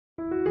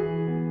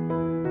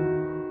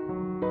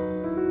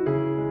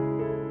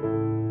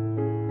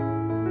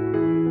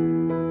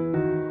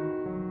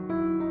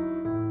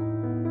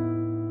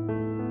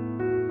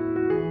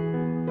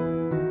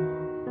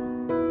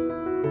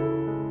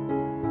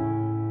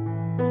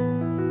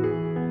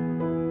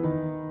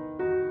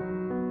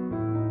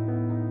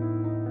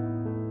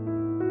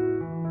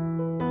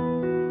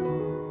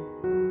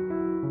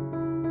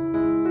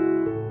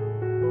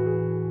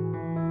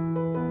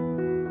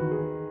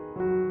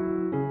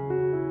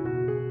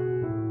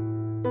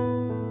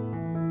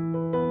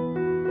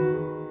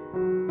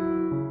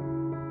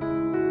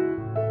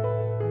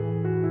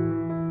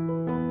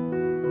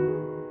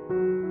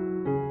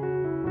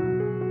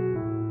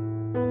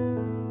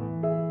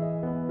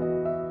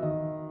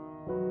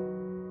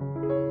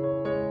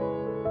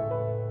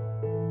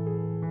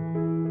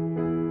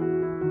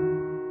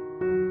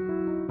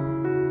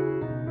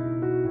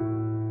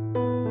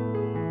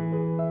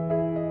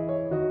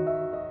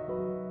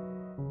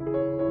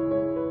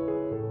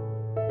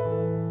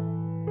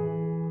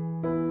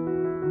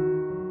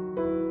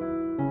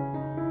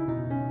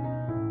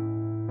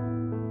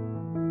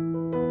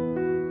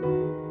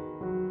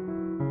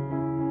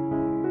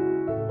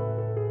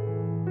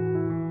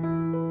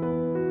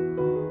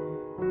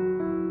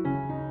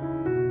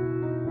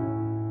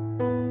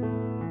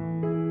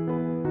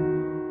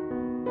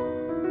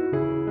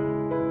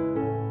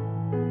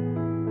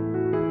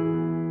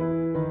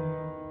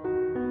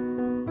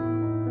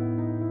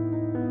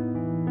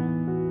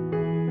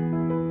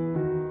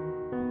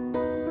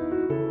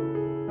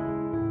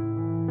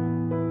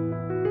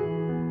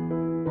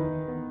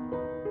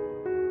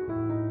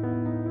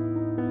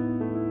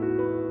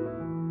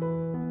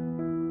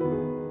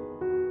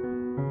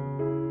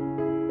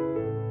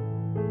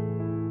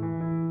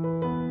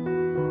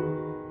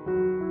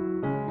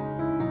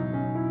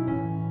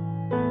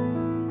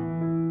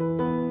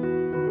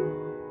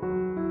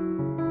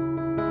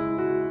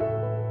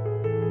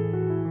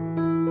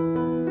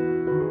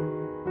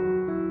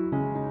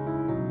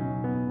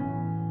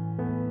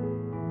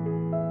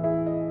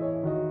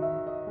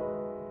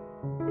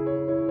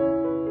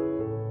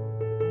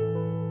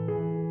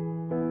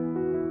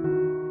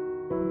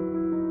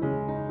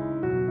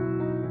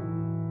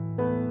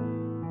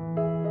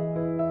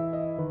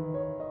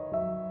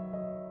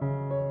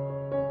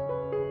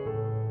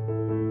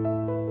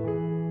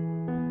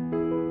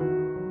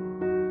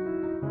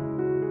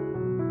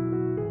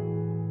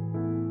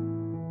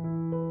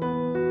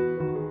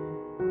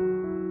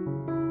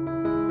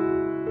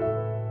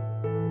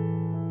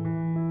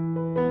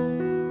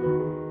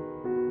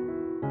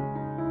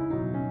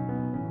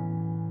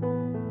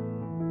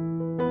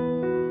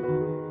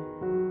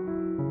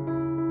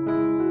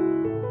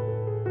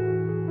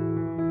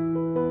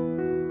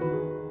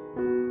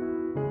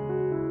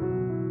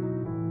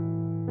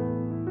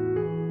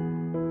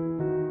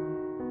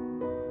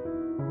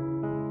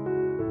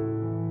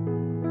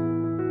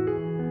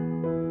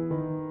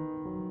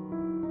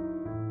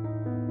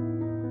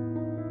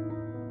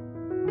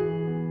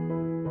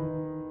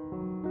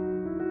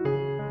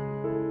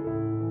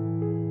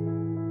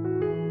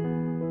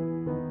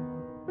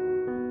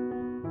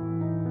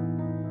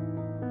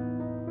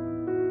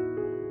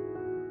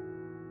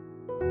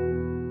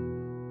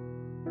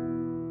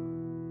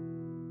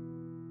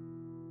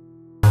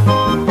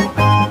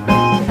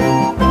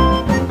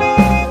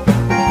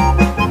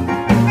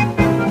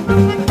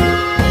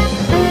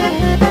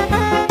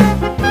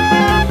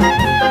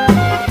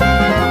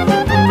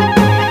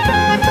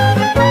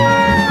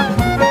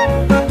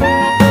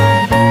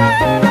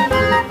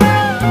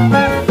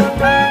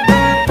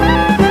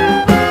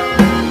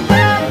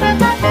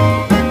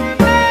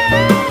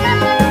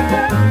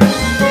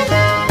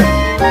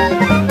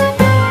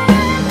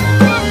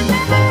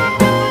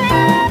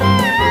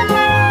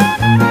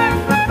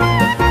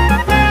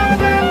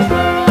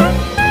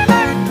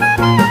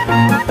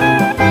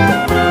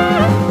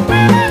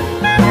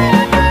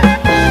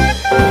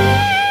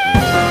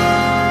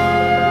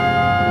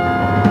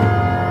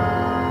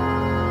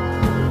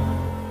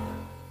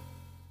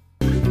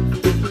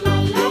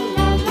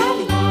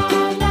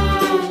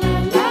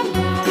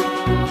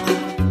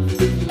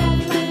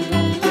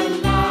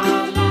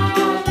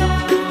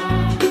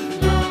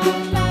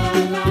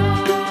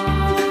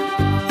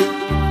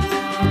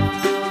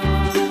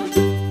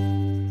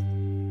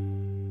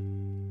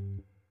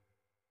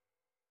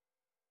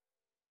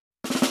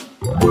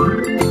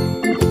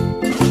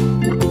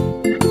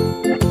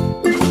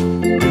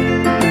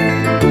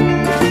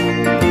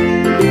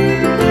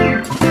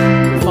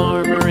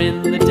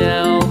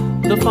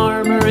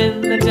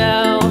in the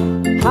dell.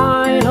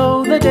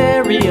 Hi-ho, the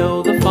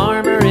dairy-o, the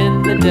farmer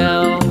in the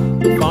dell.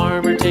 The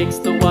farmer takes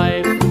the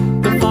wife,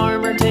 the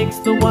farmer takes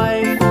the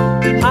wife.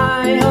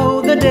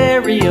 Hi-ho, the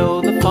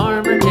dairy-o, the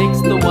farmer takes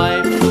the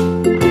wife.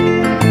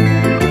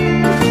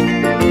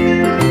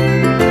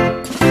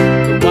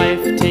 The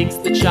wife takes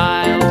the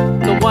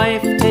child, the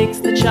wife takes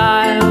the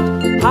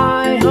child.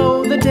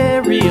 Hi-ho, the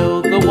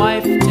dairy-o, the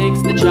wife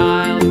takes the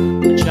child.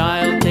 The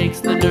child takes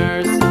the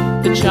nurse,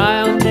 the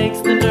child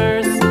takes the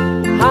nurse.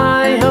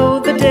 Hi-ho,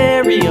 the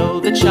dairy-o,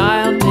 the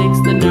child takes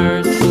the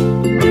nurse.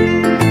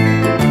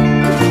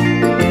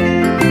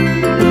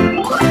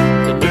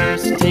 The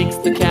nurse takes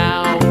the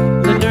cow,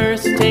 the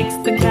nurse takes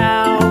the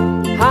cow.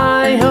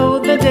 Hi-ho,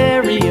 the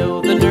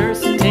dairy-o, the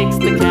nurse takes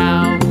the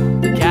cow.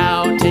 The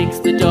cow takes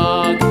the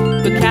dog,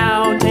 the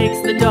cow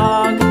takes the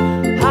dog.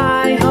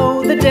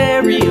 Hi-ho, the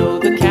dairy-o,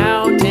 the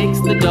cow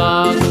takes the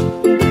dog.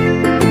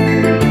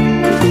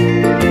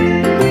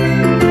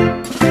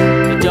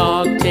 The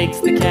dog takes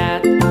the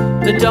cat,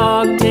 the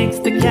dog takes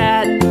the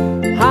cat.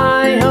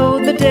 Hi-ho,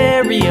 the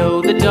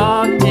dairy-o, the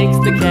dog takes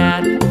the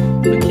cat.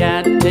 The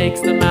cat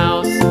takes the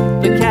mouse,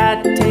 the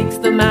cat takes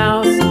the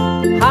mouse.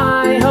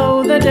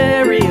 Hi-ho, the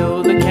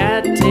dairy-o, the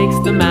cat takes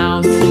the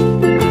mouse.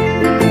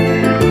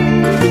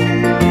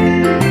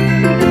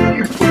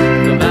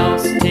 The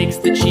mouse takes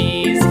the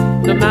cheese,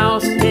 the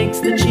mouse takes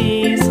the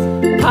cheese.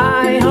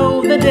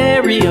 Hi-ho, the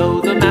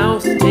dairy-o, the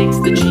mouse takes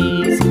the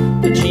cheese.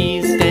 The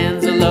cheese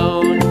stands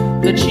alone,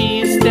 the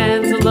cheese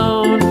stands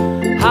alone.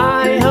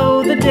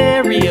 Hi-ho, the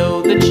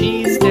dairy-o, the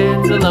cheese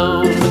stands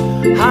alone.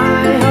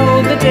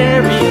 Hi-ho, the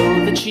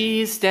dairy-o, the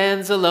cheese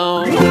stands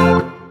alone.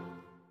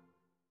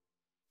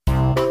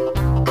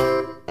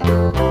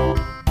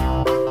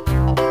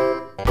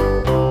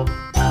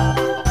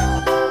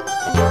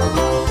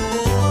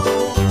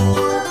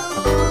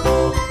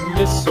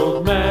 This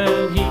old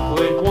man, he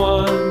played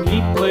one.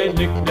 He played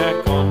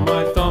knick-knack on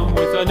my thumb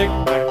with a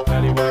knick-knack,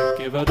 paddywhack,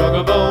 give a dog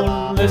a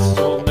bone. This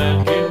old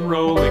man came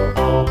rolling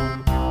home.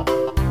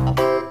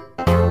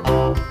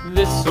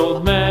 This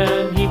old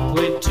man, he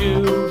played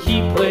two.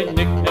 He played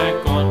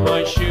knick-knack on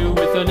my shoe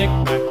with a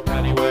knick-knack,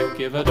 paddywhack,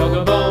 give a dog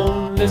a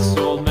bone. This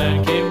old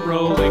man came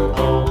rolling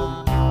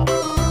home.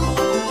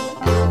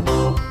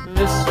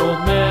 This old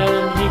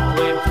man, he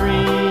played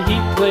three. He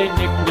played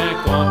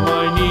knick-knack on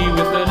my knee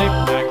with a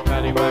knick-knack,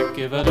 paddywhack,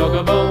 give a dog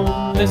a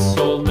bone. This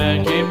old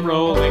man came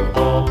rolling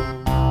home.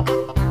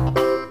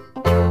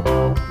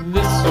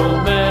 This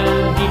old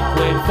man, he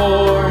played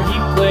four. He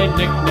played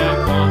knick-knack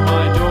on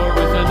my door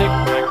with a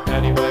knick-knack,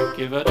 paddywhack,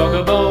 give a dog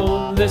a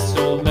bone. This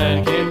old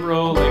man came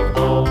rolling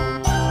home.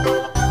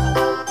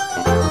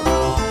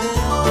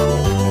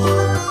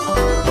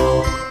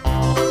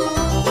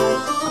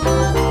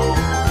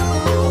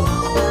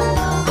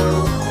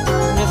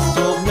 This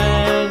old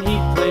man, he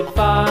played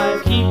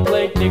five. He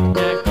played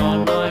knick-knack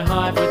on my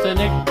hive with a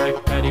knick-knack,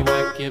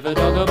 paddywhack, give a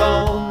dog a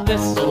bone.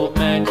 This old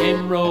man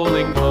came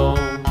rolling home.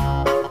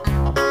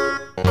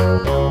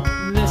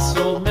 This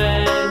old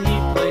man, he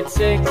played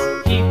six.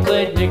 He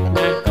played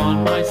knick-knack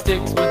on my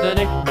sticks with a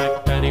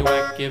knick-knack,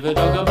 paddywhack, give a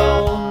dog a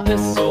bone.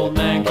 This old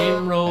man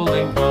came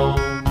rolling home.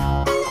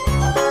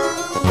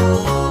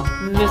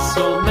 This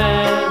old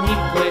man, he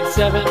played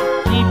seven.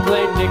 He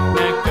played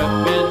knick-knack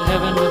up in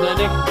heaven with a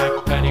knick-knack,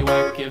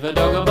 paddywhack, give a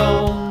dog a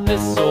bone.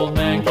 This old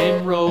man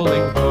came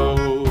rolling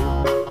home.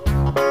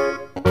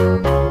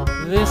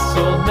 This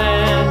old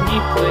man, he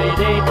played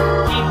eight.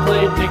 He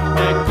played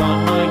knick-knack on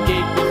my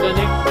gate with a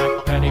knick-knack,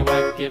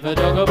 paddywhack, give a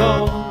dog a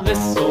bone.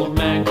 This old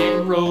man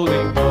came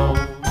rolling home.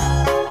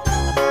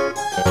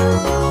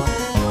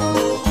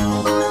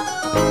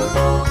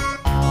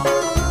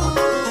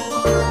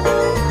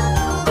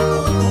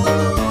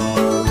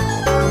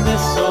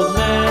 This old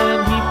man,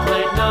 he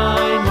played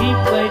nine. He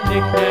played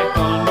knick-knack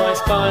on my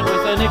spine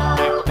with a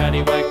knick-knack,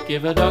 paddywhack,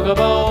 give a dog a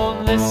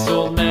bone. This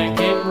old man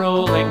came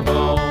rolling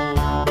home.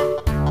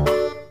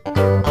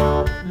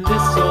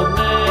 This old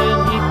man,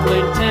 he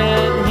played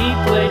ten. He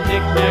played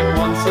knick-knack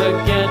once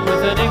again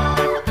with a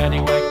knick-knack,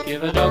 paddywhack,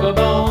 give a dog a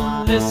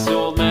bone. This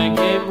old man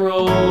came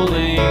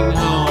rolling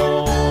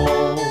home.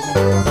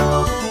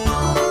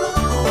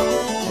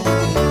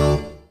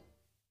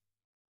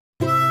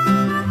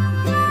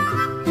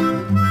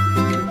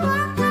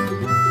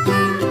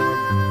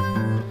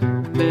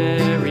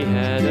 Mary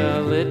had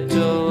a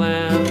little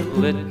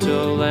lamb,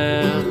 little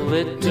lamb,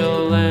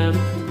 little lamb.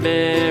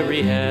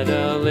 Mary had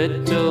a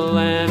little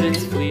lamb,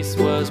 its fleece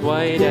was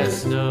white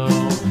as snow.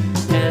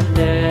 And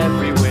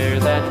everywhere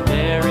that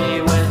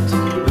Mary went,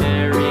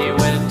 Mary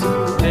went,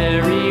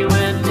 Mary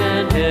went.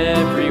 And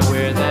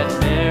everywhere that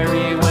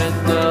Mary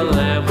went, the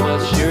lamb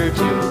was sure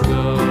to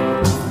go.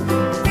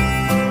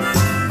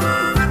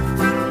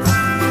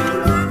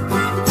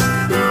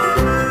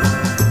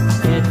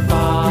 It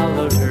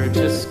followed her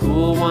to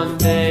school one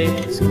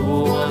day,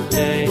 school one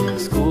day,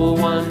 school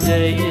one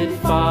day. It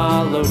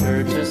followed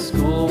her to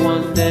school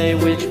one day,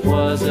 which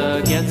was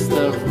against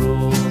the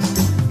rules.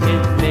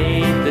 It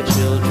made the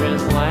children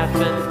laugh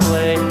and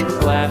play,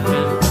 laugh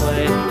and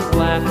play,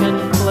 laugh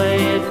and play.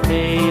 It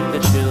made the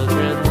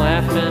children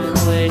laugh and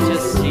play.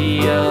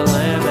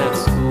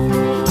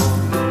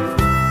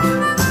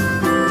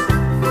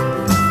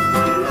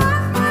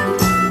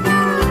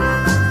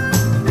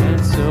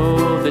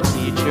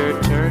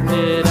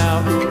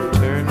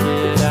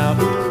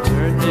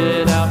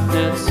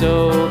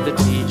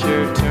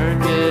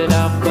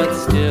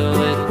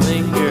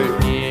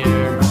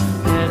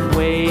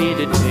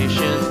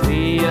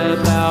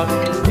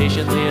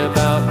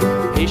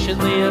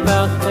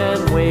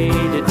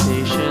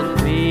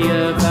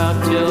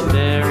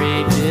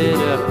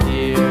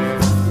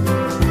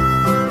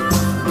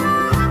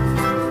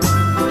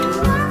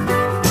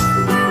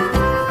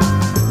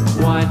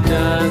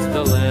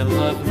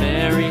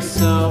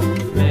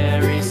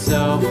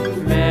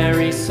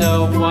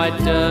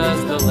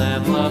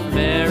 lamb loved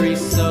Mary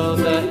so.